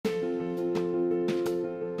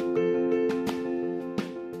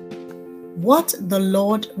what the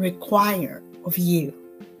Lord requires of you.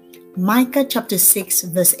 Micah chapter 6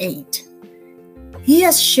 verse 8. He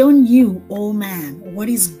has shown you, O man, what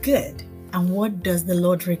is good, and what does the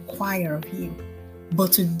Lord require of you,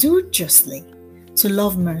 but to do justly, to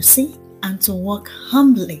love mercy, and to walk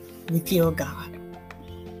humbly with your God.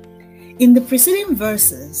 In the preceding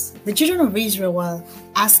verses, the children of Israel were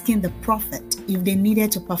asking the prophet if they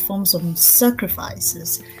needed to perform some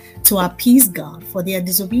sacrifices to appease God for their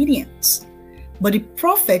disobedience. But the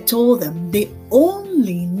prophet told them they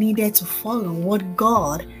only needed to follow what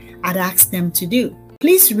God had asked them to do.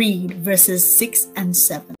 Please read verses 6 and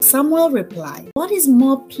 7. Samuel replied, "What is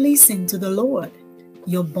more pleasing to the Lord,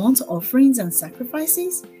 your burnt offerings and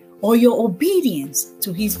sacrifices, or your obedience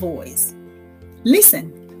to his voice?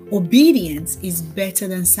 Listen, obedience is better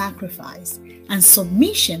than sacrifice, and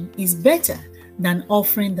submission is better than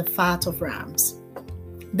offering the fat of rams."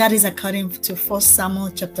 That is according to 1 Samuel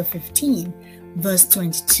chapter 15, verse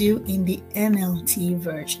 22 in the NLT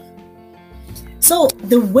version. So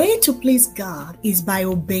the way to please God is by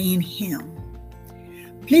obeying him.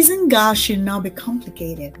 Pleasing God should not be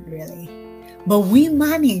complicated, really. But we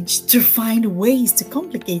manage to find ways to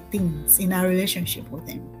complicate things in our relationship with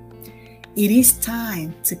him. It is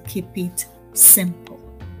time to keep it simple.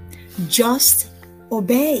 Just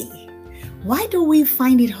obey. Why do we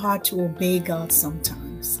find it hard to obey God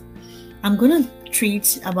sometimes? I'm going to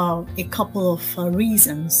treat about a couple of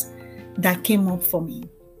reasons that came up for me.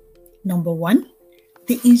 Number one,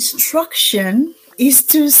 the instruction is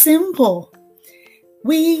too simple.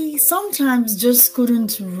 We sometimes just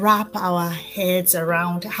couldn't wrap our heads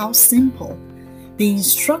around how simple the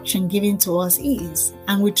instruction given to us is,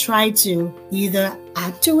 and we try to either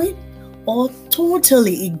add to it or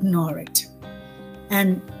totally ignore it.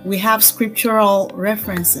 And we have scriptural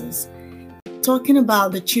references talking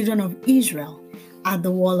about the children of Israel at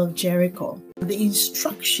the wall of Jericho. The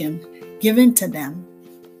instruction given to them: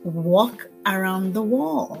 walk around the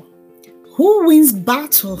wall. Who wins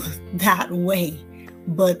battle that way?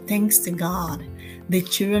 But thanks to God, the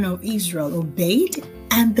children of Israel obeyed,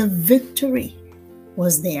 and the victory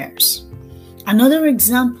was theirs. Another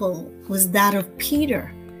example was that of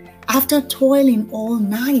Peter. After toiling all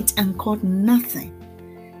night and caught nothing,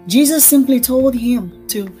 Jesus simply told him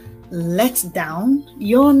to let down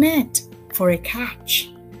your net for a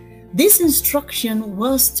catch. This instruction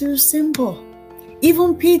was too simple.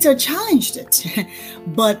 Even Peter challenged it,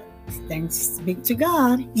 but thanks be to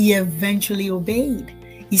God, he eventually obeyed.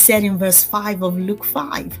 He said in verse 5 of Luke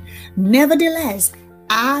 5, "Nevertheless,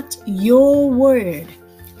 at your word,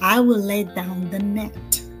 I will let down the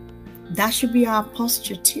net." That should be our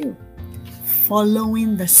posture too,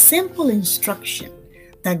 following the simple instruction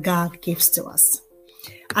that God gives to us.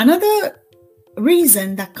 Another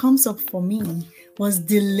reason that comes up for me was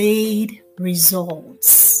delayed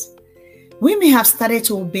results. We may have started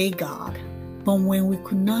to obey God, but when we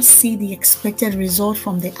could not see the expected result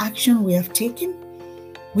from the action we have taken,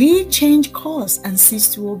 we change course and cease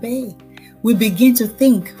to obey. We begin to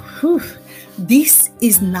think, this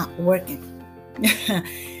is not working.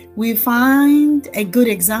 We find a good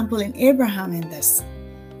example in Abraham in this.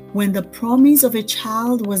 When the promise of a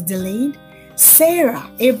child was delayed,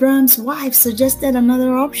 Sarah, Abraham's wife, suggested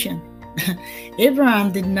another option.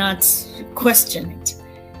 Abraham did not question it,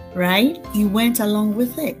 right? He went along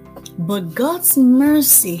with it. But God's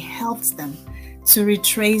mercy helped them to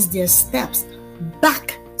retrace their steps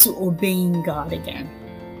back to obeying God again.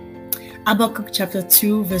 Habakkuk chapter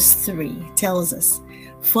 2 verse 3 tells us,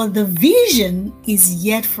 "For the vision is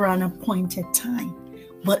yet for an appointed time,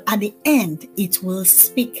 but at the end it will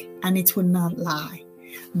speak and it will not lie.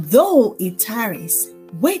 Though it tarries,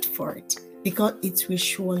 wait for it, because it will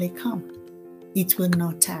surely come. It will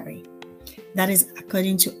not tarry." That is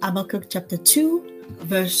according to Habakkuk chapter 2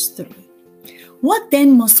 verse 3. What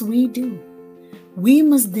then must we do? We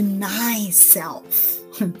must deny self.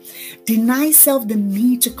 Deny self the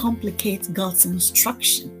need to complicate God's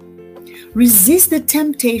instruction. Resist the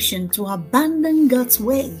temptation to abandon God's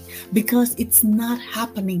way because it's not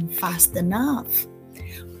happening fast enough.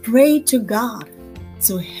 Pray to God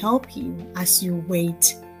to help you as you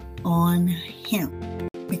wait on him,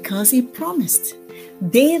 because he promised,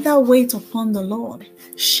 "They that wait upon the Lord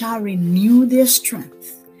shall renew their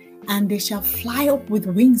strength, and they shall fly up with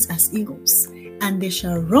wings as eagles, and they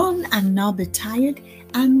shall run and not be tired,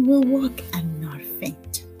 and will walk and not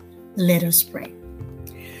faint." Let us pray.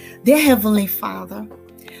 Dear Heavenly Father,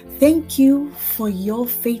 thank you for your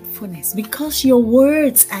faithfulness, because your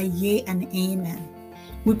words are yea and amen.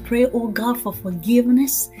 We pray, oh God, for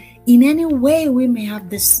forgiveness in any way we may have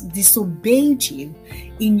disobeyed you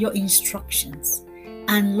in your instructions.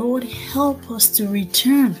 And Lord, help us to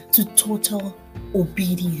return to total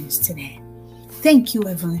obedience today. Thank you,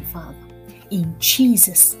 Heavenly Father. In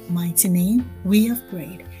Jesus' mighty name, we have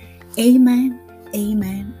prayed. Amen